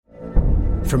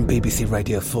From BBC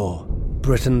Radio 4,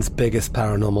 Britain's biggest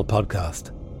paranormal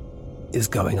podcast is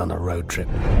going on a road trip.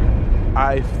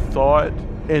 I thought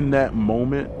in that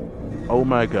moment, oh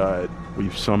my God,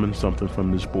 we've summoned something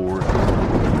from this board.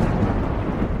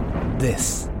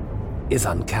 This is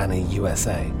Uncanny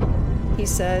USA. He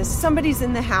says, somebody's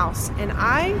in the house, and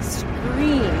I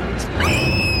screamed.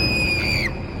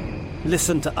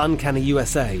 Listen to Uncanny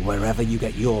USA wherever you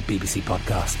get your BBC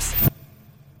podcasts,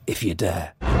 if you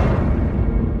dare.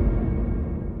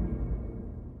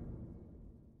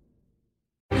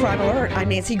 Crime Alert, I'm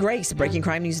Nancy Grace. Breaking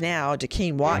crime news now.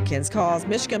 Dakeen Watkins calls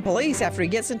Michigan police after he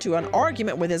gets into an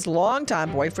argument with his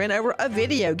longtime boyfriend over a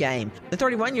video game. The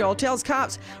 31-year-old tells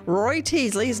cops Roy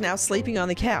Teasley is now sleeping on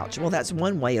the couch. Well, that's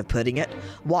one way of putting it.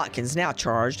 Watkins now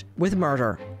charged with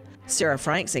murder. Sarah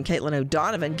Franks and Caitlin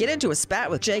O'Donovan get into a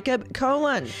spat with Jacob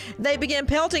Colon. They begin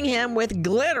pelting him with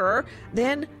glitter,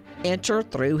 then enter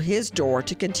through his door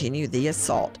to continue the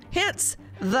assault. Hence,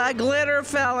 the glitter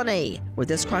felony. With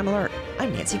this Crime Alert,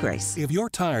 I'm Nancy Grace. If you're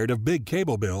tired of big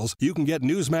cable bills, you can get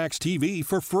Newsmax TV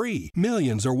for free.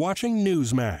 Millions are watching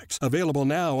Newsmax. Available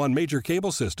now on major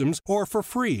cable systems or for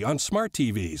free on smart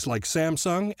TVs like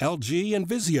Samsung, LG, and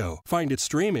Vizio. Find it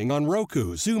streaming on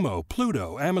Roku, Xumo,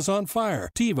 Pluto, Amazon Fire,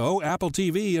 TiVo, Apple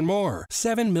TV, and more.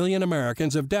 7 million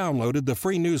Americans have downloaded the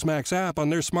free Newsmax app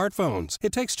on their smartphones.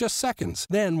 It takes just seconds.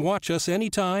 Then watch us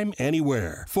anytime,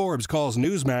 anywhere. Forbes calls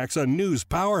Newsmax a news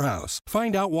powerhouse.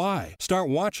 Find out why. Start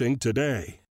watching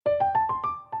today.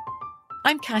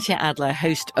 I'm Katya Adler,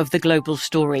 host of The Global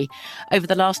Story. Over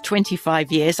the last 25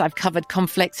 years, I've covered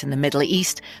conflicts in the Middle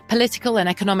East, political and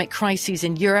economic crises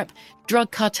in Europe,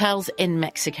 drug cartels in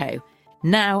Mexico.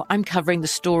 Now I'm covering the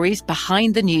stories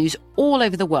behind the news all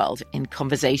over the world in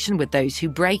conversation with those who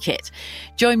break it.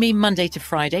 Join me Monday to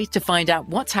Friday to find out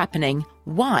what's happening,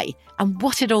 why, and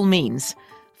what it all means.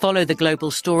 Follow The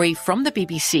Global Story from the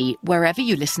BBC wherever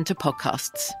you listen to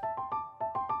podcasts.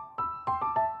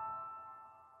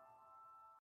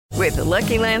 With the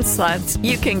Lucky Land Slots,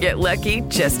 you can get lucky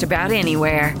just about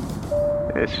anywhere.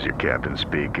 This is your captain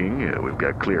speaking. We've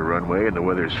got clear runway and the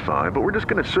weather's fine, but we're just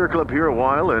going to circle up here a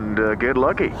while and get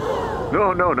lucky.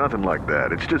 No, nothing like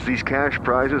that. It's just these cash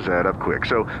prizes add up quick.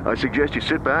 So I suggest you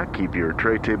sit back, keep your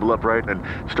tray table upright, and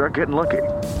start getting lucky.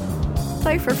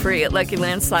 Play for free at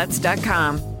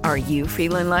LuckyLandSlots.com. Are you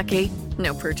feeling lucky?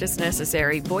 No purchase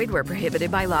necessary. Void where prohibited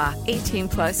by law.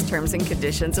 18+ terms and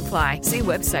conditions apply. See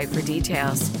website for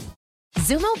details.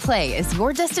 Xumo Play is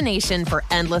your destination for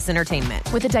endless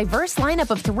entertainment. With a diverse lineup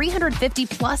of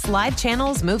 350+ live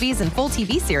channels, movies, and full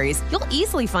TV series, you'll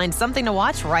easily find something to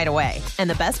watch right away. And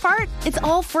the best part? It's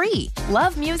all free.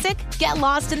 Love music? Get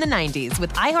lost in the 90s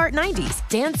with iHeart 90s.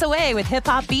 Dance away with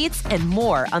hip-hop beats and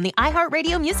more on the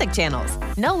iHeartRadio music channels.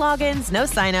 No logins, no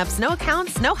signups, no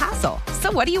accounts, no hassle.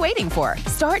 So what are you waiting for?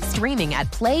 Start streaming at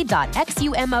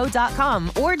play.xumo.com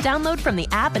or download from the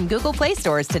app and Google Play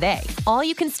stores today. All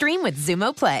you can stream with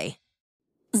Xumo Play.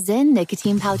 Zyn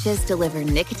nicotine pouches deliver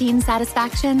nicotine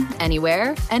satisfaction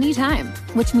anywhere, anytime,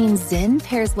 which means Zyn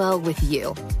pairs well with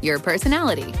you, your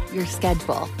personality, your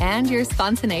schedule, and your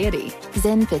spontaneity.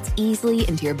 Zyn fits easily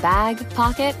into your bag,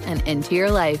 pocket, and into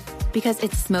your life because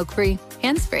it's smoke-free,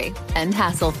 hands-free, and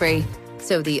hassle-free.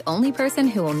 So the only person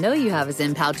who will know you have a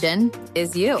Zyn pouch in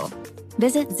is you.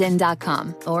 Visit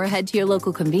Zyn.com or head to your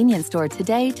local convenience store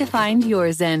today to find your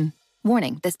Zyn.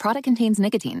 Warning, this product contains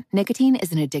nicotine. Nicotine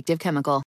is an addictive chemical.